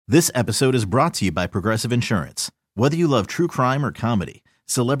This episode is brought to you by Progressive Insurance. Whether you love true crime or comedy,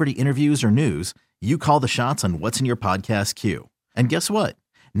 celebrity interviews or news, you call the shots on what's in your podcast queue. And guess what?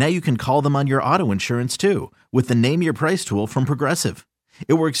 Now you can call them on your auto insurance too with the Name Your Price tool from Progressive.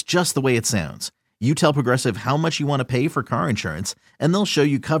 It works just the way it sounds. You tell Progressive how much you want to pay for car insurance, and they'll show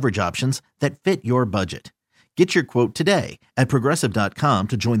you coverage options that fit your budget. Get your quote today at Progressive.com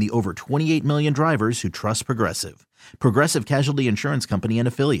to join the over 28 million drivers who trust Progressive. Progressive Casualty Insurance Company and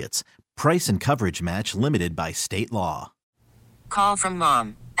Affiliates. Price and coverage match limited by state law. Call from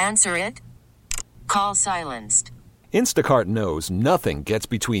mom. Answer it. Call silenced. Instacart knows nothing gets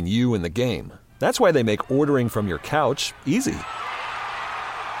between you and the game. That's why they make ordering from your couch easy.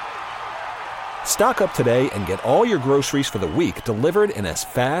 Stock up today and get all your groceries for the week delivered in as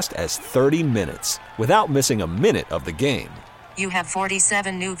fast as 30 minutes without missing a minute of the game. You have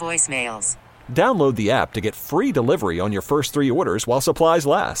 47 new voicemails. Download the app to get free delivery on your first 3 orders while supplies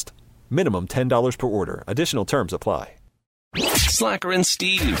last. Minimum $10 per order. Additional terms apply. Slacker and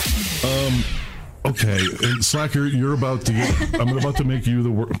Steve. Okay, and Slacker, I'm about to make you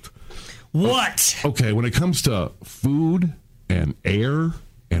the word. What? Okay, when it comes to food and air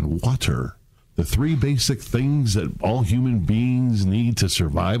and water, the 3 basic things that all human beings need to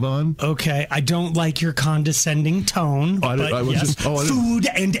survive on. Okay, I don't like your condescending tone, food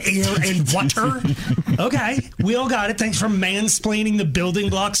and air and water. Okay, we all got it. Thanks for mansplaining the building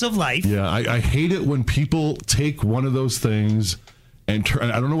blocks of life. Yeah, I hate it when people take one of those things and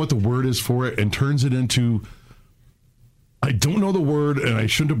I don't know what the word is for it, and turns it into, I don't know the word, and I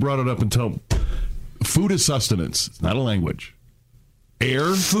shouldn't have brought it up until, food is sustenance. It's not a language.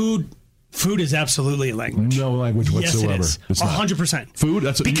 Air? Food is absolutely a language. No language whatsoever. Yes, it is. 100%. Food?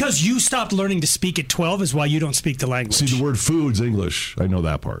 Because you stopped learning to speak at 12 is why you don't speak the language. See, the word food's English. I know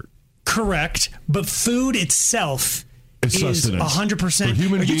that part. Correct. But food itself is sustenance.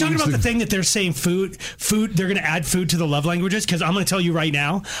 100%. Are you talking about the thing that they're saying food, they're going to add food to the love languages? Because I'm going to tell you right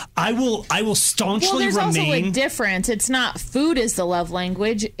now, I will staunchly there's remain. Also a difference. It's not food is the love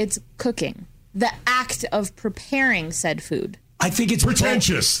language. It's cooking. The act of preparing said food. I think it's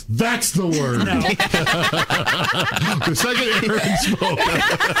pretentious. That's the word. No. The second Aaron spoke.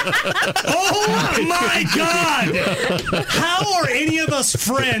 Oh my God! How are any of us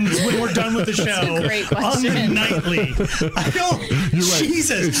friends when we're done with the show? That's a great question. On the nightly. I don't. You're right.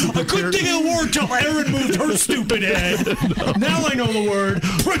 Jesus, I couldn't think of the word till Aaron moved her stupid head. Now I know the word.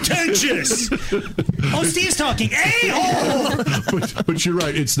 Pretentious. Oh, Steve's talking. A-hole. But you're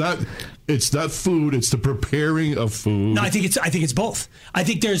right. It's not food. It's the preparing of food. No, I think it's both.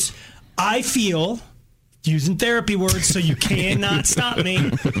 I feel, using therapy words so you cannot stop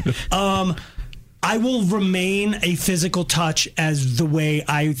me, I will remain a physical touch as the way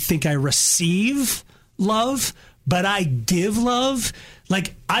I think I receive love, but I give love.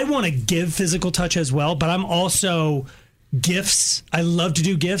 Like, I want to give physical touch as well, but I'm also gifts. I love to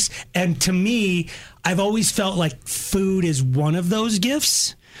do gifts. And to me, I've always felt like food is one of those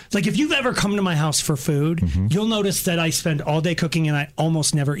gifts. Like, if you've ever come to my house for food, you'll notice that I spend all day cooking and I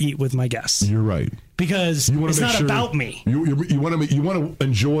almost never eat with my guests. You're right. Because it's not about me. You want to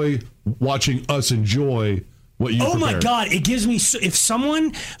enjoy watching us enjoy what you prepare. My God. It gives me, if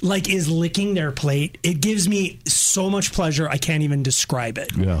someone is licking their plate, it gives me so much pleasure. I can't even describe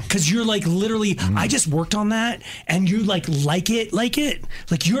it. Yeah. Because you're literally, I just worked on that and you like it. Like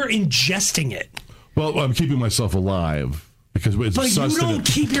you're ingesting it. Well, I'm keeping myself alive. Because it's but you don't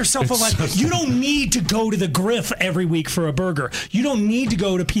keep yourself alive. You don't need to go to the Griff every week for a burger. You don't need to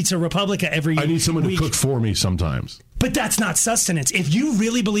go to Pizza Republica every week. I need someone to cook for me sometimes. But that's not sustenance. If you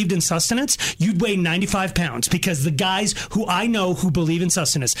really believed in sustenance, you'd weigh 95 pounds because the guys who I know who believe in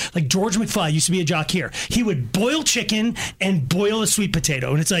sustenance, like George McFly used to be a jock here, he would boil chicken and boil a sweet potato.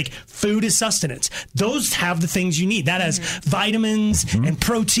 And it's like, food is sustenance. Those have the things you need. That has vitamins and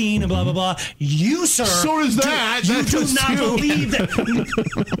protein and blah, blah, blah. You, sir. So does that. You do not believe that.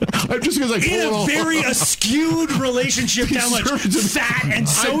 Just because I pull in it off. A very askewed relationship down like fat and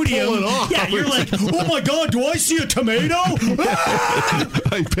sodium. Yeah, you're like, oh my God, do I see a tomato?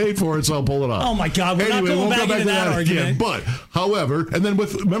 I paid for it, so I'll pull it off. Oh my God, we're not going back into that argument. Again. But, however, and then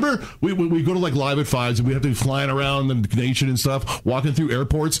remember, we go to Live at 5s and we have to be flying around the nation and stuff, walking through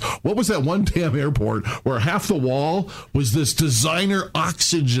airports. What was that one damn airport where half the wall was this designer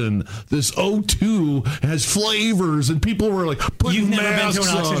oxygen, this O2 has flavors, and people were like putting You've never been to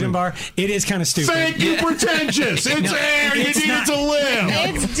an oxygen on. Bar? It is kind of stupid. Thank you, pretentious. It's air. You need it to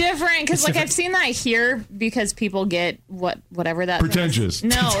live. It's different because, I've seen that here because people get whatever that pretentious.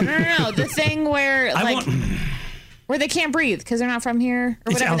 No. The thing where Where they can't breathe because they're not from here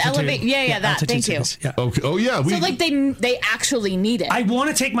or It's whatever. The altitude. elevate. Yeah, that. altitude Thank you. sickness. Yeah. Okay. Oh yeah. So like they actually need it. I want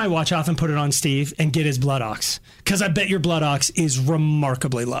to take my watch off and put it on Steve and get his blood ox because I bet your blood ox is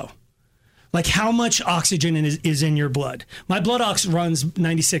remarkably low. Like how much oxygen is in your blood? My blood ox runs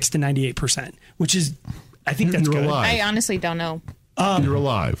 96 to 98%, which is, I think that's You're good. alive. I honestly don't know. You're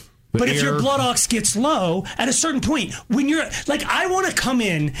alive. The But if your air- blood ox gets low, at a certain point, when you're like, I want to come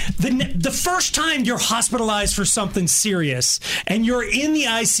in the first time you're hospitalized for something serious and you're in the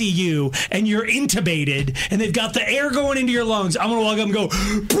ICU and you're intubated and they've got the air going into your lungs, I'm going to walk up and go,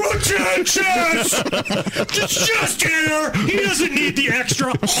 pretentious! It's just air! He doesn't need the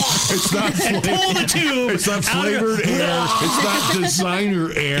extra. It's not and pull the tube. It's not out of your- flavored air. It's not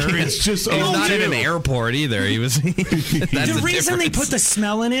designer air. It's just He's not in an O2. airport either. He was. The reason they put the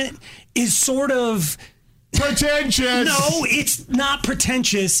smell in it is sort of Pretentious. no, it's not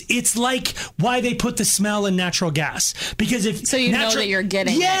pretentious. It's like why they put the smell in natural gas. Because if So you know that you're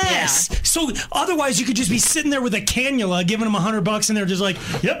getting it, yes. So otherwise you could just be sitting there with a cannula giving them $100 and they're just like,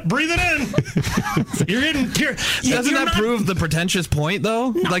 yep, breathe it in. You're getting Doesn't that prove the pretentious point though?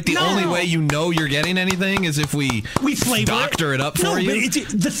 Like the only way you know you're getting anything is if we flavor doctor it up for no, you. But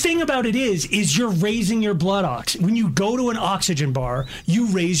the thing about it is you're raising your blood ox. When you go to an oxygen bar, you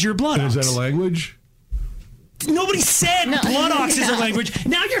raise your blood Is ox. that a language? Nobody said blood ox is a language.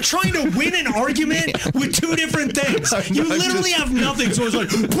 Now you're trying to win an argument with two different things. You literally have nothing. So it's like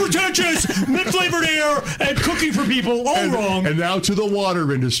pretentious, mint-flavored air, and cooking for people. All wrong. And now to the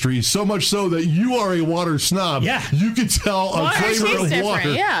water industry, so much so that you are a water snob. Yeah. You can tell a Water flavor tastes of different.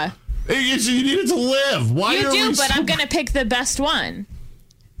 water. Yeah. You need it to live. Why You are do, we but so- I'm gonna pick the best one.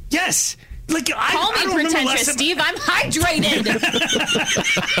 Yes. Like Call I me don't remember pretentious, last time- Steve. I'm hydrated.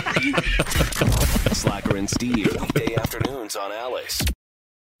 Slacker and Steve, weekday afternoons on Alice.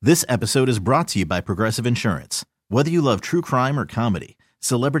 This episode is brought to you by Progressive Insurance. Whether you love true crime or comedy,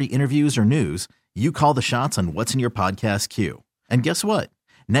 celebrity interviews or news, you call the shots on what's in your podcast queue. And guess what?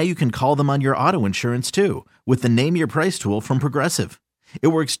 Now you can call them on your auto insurance too with the Name Your Price tool from Progressive. It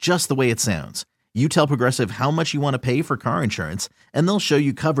works just the way it sounds. You tell Progressive how much you want to pay for car insurance, and they'll show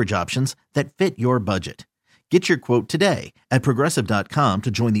you coverage options that fit your budget. Get your quote today at Progressive.com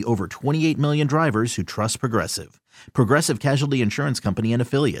to join the over 28 million drivers who trust Progressive. Progressive Casualty Insurance Company and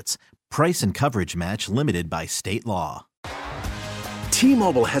Affiliates. Price and coverage match limited by state law.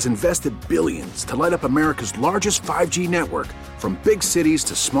 T-Mobile has invested billions to light up America's largest 5G network, from big cities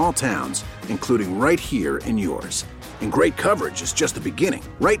to small towns, including right here in yours. And great coverage is just the beginning.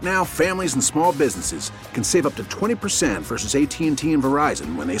 Right now, families and small businesses can save up to 20% versus AT&T and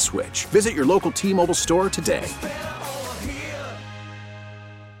Verizon when they switch. Visit your local T-Mobile store today.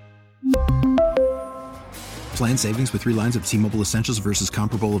 Plan savings with 3 lines of T-Mobile Essentials versus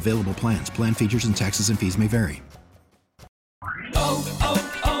comparable available plans. Plan features and taxes and fees may vary.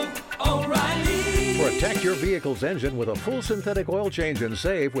 Protect your vehicle's engine with a full synthetic oil change and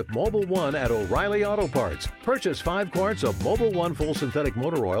save with Mobil 1 at O'Reilly Auto Parts. Purchase 5 quarts of Mobil 1 full synthetic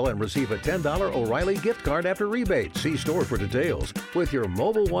motor oil and receive a $10 O'Reilly gift card after rebate. See store for details. With your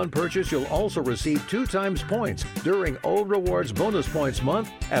Mobil 1 purchase, you'll also receive 2 times points during O Rewards Bonus Points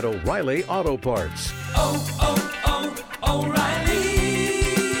Month at O'Reilly Auto Parts. O'Reilly.